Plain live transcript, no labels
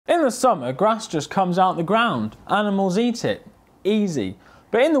in the summer, grass just comes out the ground. Animals eat it. Easy.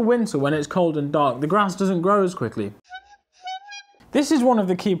 But in the winter, when it's cold and dark, the grass doesn't grow as quickly. This is one of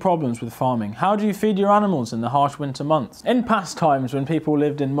the key problems with farming. How do you feed your animals in the harsh winter months? In past times, when people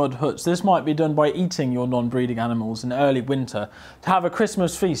lived in mud huts, this might be done by eating your non-breeding animals in early winter to have a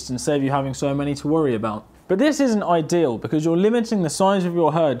Christmas feast and save you having so many to worry about. But this isn't ideal because you're limiting the size of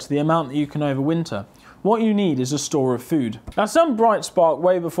your herd to the amount that you can overwinter. What you need is a store of food. Now, some bright spark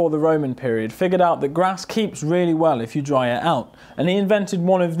way before the Roman period figured out that grass keeps really well if you dry it out, and he invented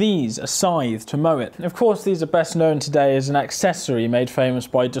one of these, a scythe, to mow it. Of course, these are best known today as an accessory made famous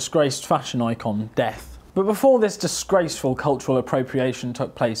by disgraced fashion icon Death. But before this disgraceful cultural appropriation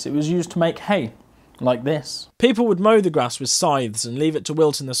took place, it was used to make hay. Like this. People would mow the grass with scythes and leave it to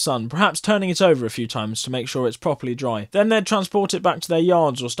wilt in the sun, perhaps turning it over a few times to make sure it's properly dry. Then they'd transport it back to their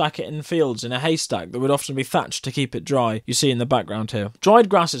yards or stack it in fields in a haystack that would often be thatched to keep it dry, you see in the background here. Dried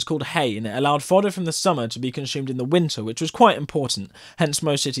grass is called hay, and it allowed fodder from the summer to be consumed in the winter, which was quite important, hence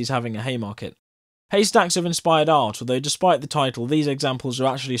most cities having a haymarket. Haystacks have inspired art, although despite the title, these examples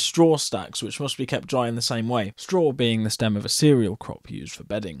are actually straw stacks, which must be kept dry in the same way. Straw being the stem of a cereal crop used for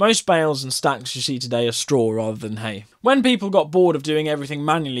bedding. Most bales and stacks you see today are straw rather than hay. When people got bored of doing everything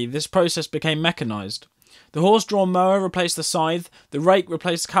manually, this process became mechanised. The horse-drawn mower replaced the scythe, the rake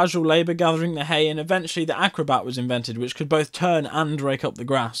replaced casual labour gathering the hay, and eventually the acrobat was invented, which could both turn and rake up the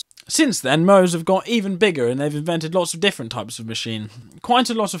grass. Since then, mowers have got even bigger and they've invented lots of different types of machine. Quite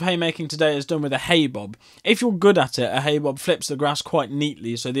a lot of haymaking today is done with a hay bob. If you're good at it, a hay bob flips the grass quite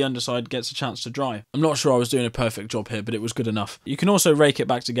neatly so the underside gets a chance to dry. I'm not sure I was doing a perfect job here, but it was good enough. You can also rake it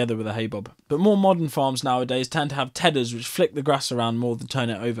back together with a hay bob. But more modern farms nowadays tend to have tedders which flick the grass around more than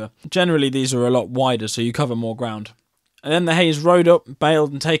turn it over. Generally these are a lot wider so you cover more ground. And then the hay is rowed up,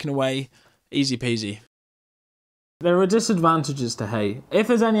 baled and taken away. Easy peasy. There are disadvantages to hay. If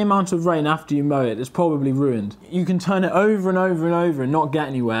there's any amount of rain after you mow it, it's probably ruined. You can turn it over and over and over and not get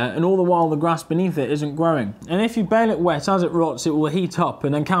anywhere, and all the while the grass beneath it isn't growing. And if you bale it wet, as it rots, it will heat up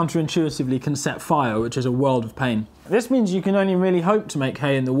and then counterintuitively can set fire, which is a world of pain. This means you can only really hope to make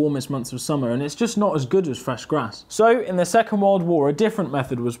hay in the warmest months of summer, and it's just not as good as fresh grass. So, in the Second World War, a different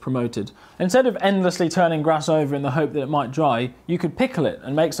method was promoted. Instead of endlessly turning grass over in the hope that it might dry, you could pickle it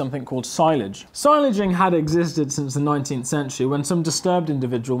and make something called silage. Silaging had existed since the 19th century when some disturbed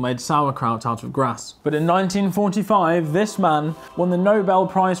individual made sauerkraut out of grass. But in 1945, this man won the Nobel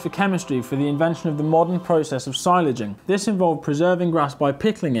Prize for Chemistry for the invention of the modern process of silaging. This involved preserving grass by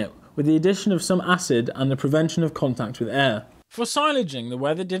pickling it, with the addition of some acid and the prevention of contact with air. For silaging, the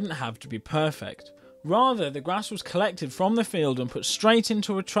weather didn't have to be perfect. Rather, the grass was collected from the field and put straight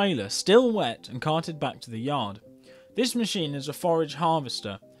into a trailer, still wet, and carted back to the yard. This machine is a forage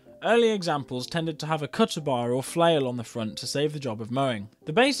harvester. Early examples tended to have a cutter bar or flail on the front to save the job of mowing.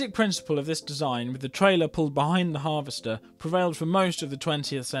 The basic principle of this design, with the trailer pulled behind the harvester, prevailed for most of the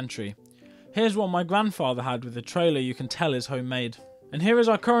 20th century. Here's what my grandfather had with a trailer you can tell is homemade. And here is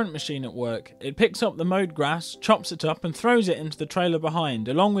our current machine at work. It picks up the mowed grass, chops it up and throws it into the trailer behind,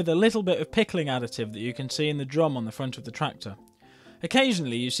 along with a little bit of pickling additive that you can see in the drum on the front of the tractor.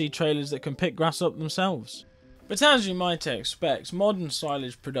 Occasionally you see trailers that can pick grass up themselves. But as you might expect, modern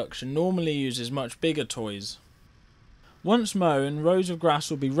silage production normally uses much bigger toys. Once mown, rows of grass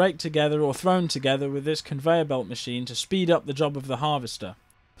will be raked together or thrown together with this conveyor belt machine to speed up the job of the harvester.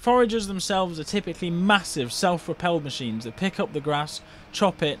 Foragers themselves are typically massive self-propelled machines that pick up the grass,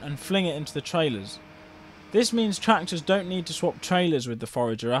 chop it and fling it into the trailers. This means tractors don't need to swap trailers with the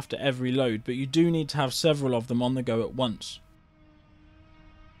forager after every load, but you do need to have several of them on the go at once.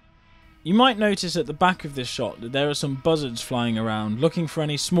 You might notice at the back of this shot that there are some buzzards flying around, looking for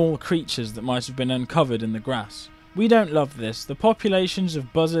any small creatures that might have been uncovered in the grass. We don't love this. The populations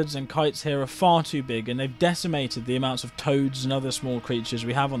of buzzards and kites here are far too big, and they've decimated the amounts of toads and other small creatures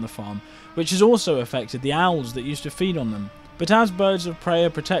we have on the farm, which has also affected the owls that used to feed on them. But as birds of prey are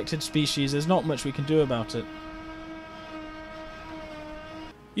protected species, there's not much we can do about it.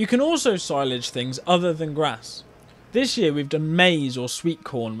 You can also silage things other than grass. This year we've done maize or sweet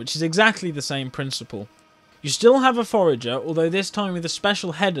corn, which is exactly the same principle. You still have a forager, although this time with a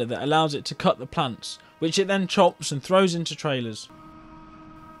special header that allows it to cut the plants, which it then chops and throws into trailers.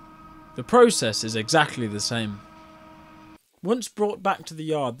 The process is exactly the same. Once brought back to the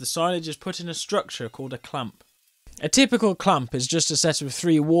yard, the silage is put in a structure called a clamp. A typical clamp is just a set of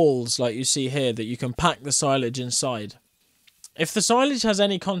 3 walls like you see here that you can pack the silage inside. If the silage has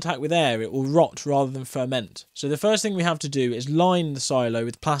any contact with air, it will rot rather than ferment. So the first thing we have to do is line the silo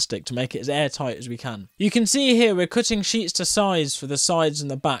with plastic to make it as airtight as we can. You can see here we're cutting sheets to size for the sides and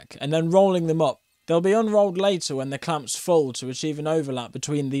the back and then rolling them up They'll be unrolled later when the clamp's full to achieve an overlap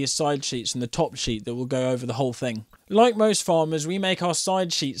between these side sheets and the top sheet that will go over the whole thing. Like most farmers, we make our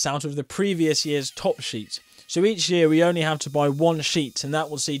side sheets out of the previous year's top sheet. So each year we only have to buy one sheet, and that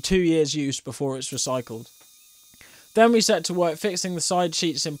will see 2 years' use before it's recycled. Then we set to work fixing the side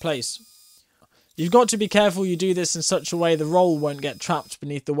sheets in place. You've got to be careful you do this in such a way the roll won't get trapped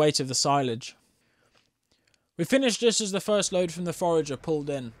beneath the weight of the silage. We finished just as the first load from the forager pulled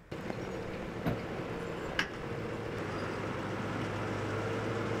in.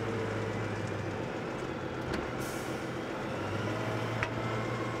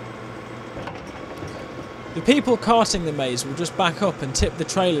 The people carting the maize will just back up and tip the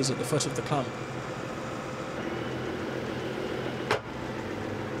trailers at the foot of the clump.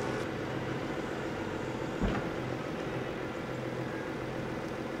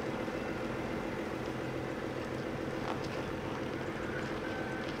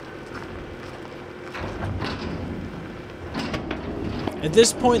 At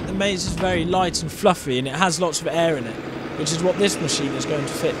this point the maize is very light and fluffy and it has lots of air in it, which is what this machine is going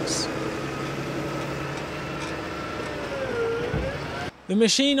to fix. The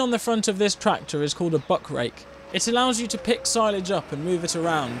machine on the front of this tractor is called a Buckrake. It allows you to pick silage up and move it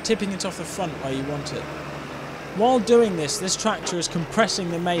around, tipping it off the front where you want it. While doing this, this tractor is compressing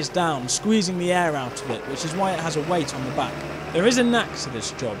the maize down, squeezing the air out of it, which is why it has a weight on the back. There is a knack to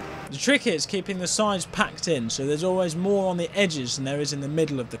this job. The trick is keeping the sides packed in, so there's always more on the edges than there is in the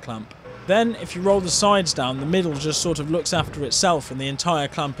middle of the clamp. Then, if you roll the sides down, the middle just sort of looks after itself and the entire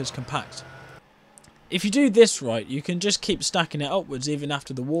clamp is compact. If you do this right, you can just keep stacking it upwards even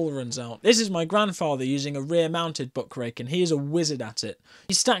after the wall runs out. This is my grandfather using a rear-mounted Buckrake, and he is a wizard at it.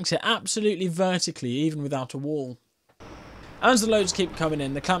 He stacks it absolutely vertically, even without a wall. As the loads keep coming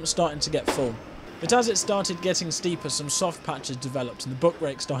in, the clamp's starting to get full. But as it started getting steeper, some soft patches developed and the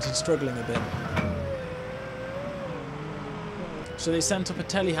Buckrake started struggling a bit. So they sent up a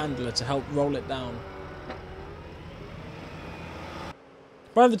telehandler to help roll it down.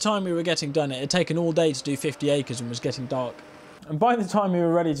 By the time we were getting done, it had taken all day to do 50 acres and was getting dark. And by the time we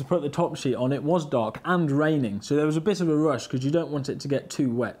were ready to put the top sheet on, it was dark and raining, so there was a bit of a rush because you don't want it to get too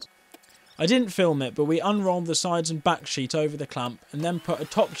wet. I didn't film it, but we unrolled the sides and back sheet over the clamp and then put a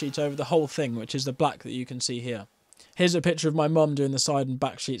top sheet over the whole thing, which is the black that you can see here. Here's a picture of my mum doing the side and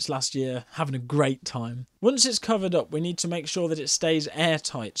back sheets last year, having a great time. Once it's covered up, we need to make sure that it stays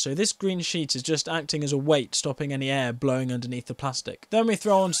airtight, so this green sheet is just acting as a weight, stopping any air blowing underneath the plastic. Then we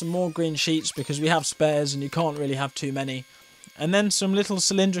throw on some more green sheets because we have spares and you can't really have too many. And then some little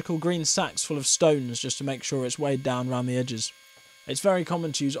cylindrical green sacks full of stones just to make sure it's weighed down around the edges. It's very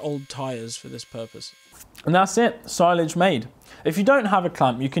common to use old tyres for this purpose. And that's it, silage made. If you don't have a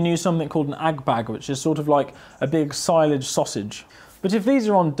clamp, you can use something called an ag bag, which is sort of like a big silage sausage. But if these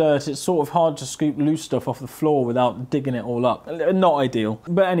are on dirt, it's sort of hard to scoop loose stuff off the floor without digging it all up. Not ideal.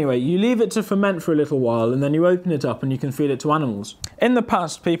 But anyway, you leave it to ferment for a little while and then you open it up and you can feed it to animals. In the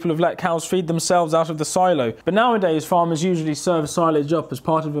past, people have let cows feed themselves out of the silo, but nowadays farmers usually serve silage up as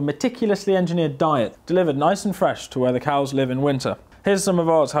part of a meticulously engineered diet, delivered nice and fresh to where the cows live in winter. Here's some of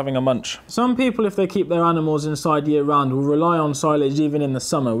ours having a munch. Some people, if they keep their animals inside year round, will rely on silage even in the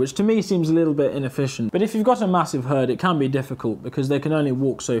summer, which to me seems a little bit inefficient. But if you've got a massive herd, it can be difficult because they can only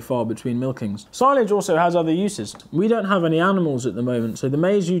walk so far between milkings. Silage also has other uses. We don't have any animals at the moment, so the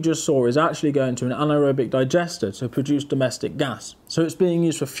maize you just saw is actually going to an anaerobic digester to produce domestic gas. So it's being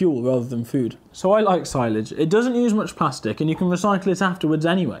used for fuel rather than food. So I like silage. It doesn't use much plastic and you can recycle it afterwards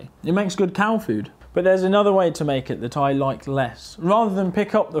anyway. It makes good cow food. But there's another way to make it that I like less. Rather than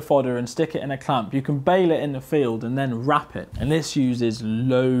pick up the fodder and stick it in a clamp, you can bale it in the field and then wrap it. And this uses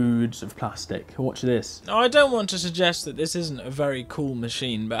loads of plastic. Watch this. Now, I don't want to suggest that this isn't a very cool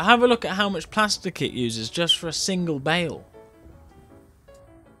machine, but have a look at how much plastic it uses just for a single bale.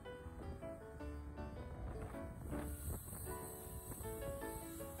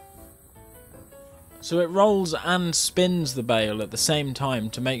 So it rolls and spins the bale at the same time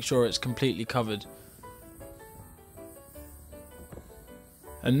to make sure it's completely covered.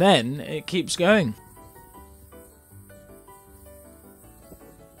 And then it keeps going.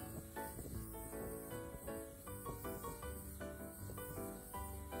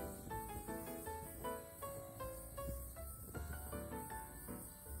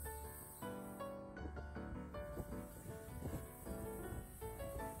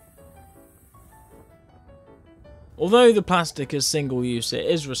 Although the plastic is single use, it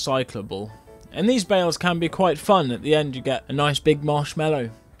is recyclable. And these bales can be quite fun. At the end you get a nice big marshmallow.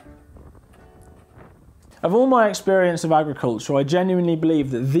 Of all my experience of agriculture, I genuinely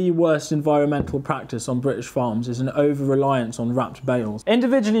believe that the worst environmental practice on British farms is an over-reliance on wrapped bales.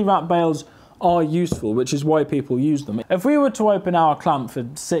 Individually wrapped bales are useful, which is why people use them. If we were to open our clamp for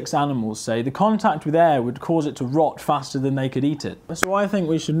 6 animals, say, the contact with air would cause it to rot faster than they could eat it. So I think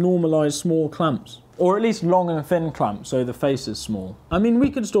we should normalise small clamps. Or at least long and thin clamps, so the face is small. I mean,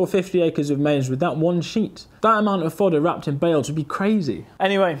 we could store 50 acres of maize with that one sheet. That amount of fodder wrapped in bales would be crazy.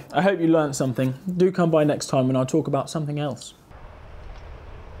 Anyway, I hope you learned something. Do come by next time and I'll talk about something else.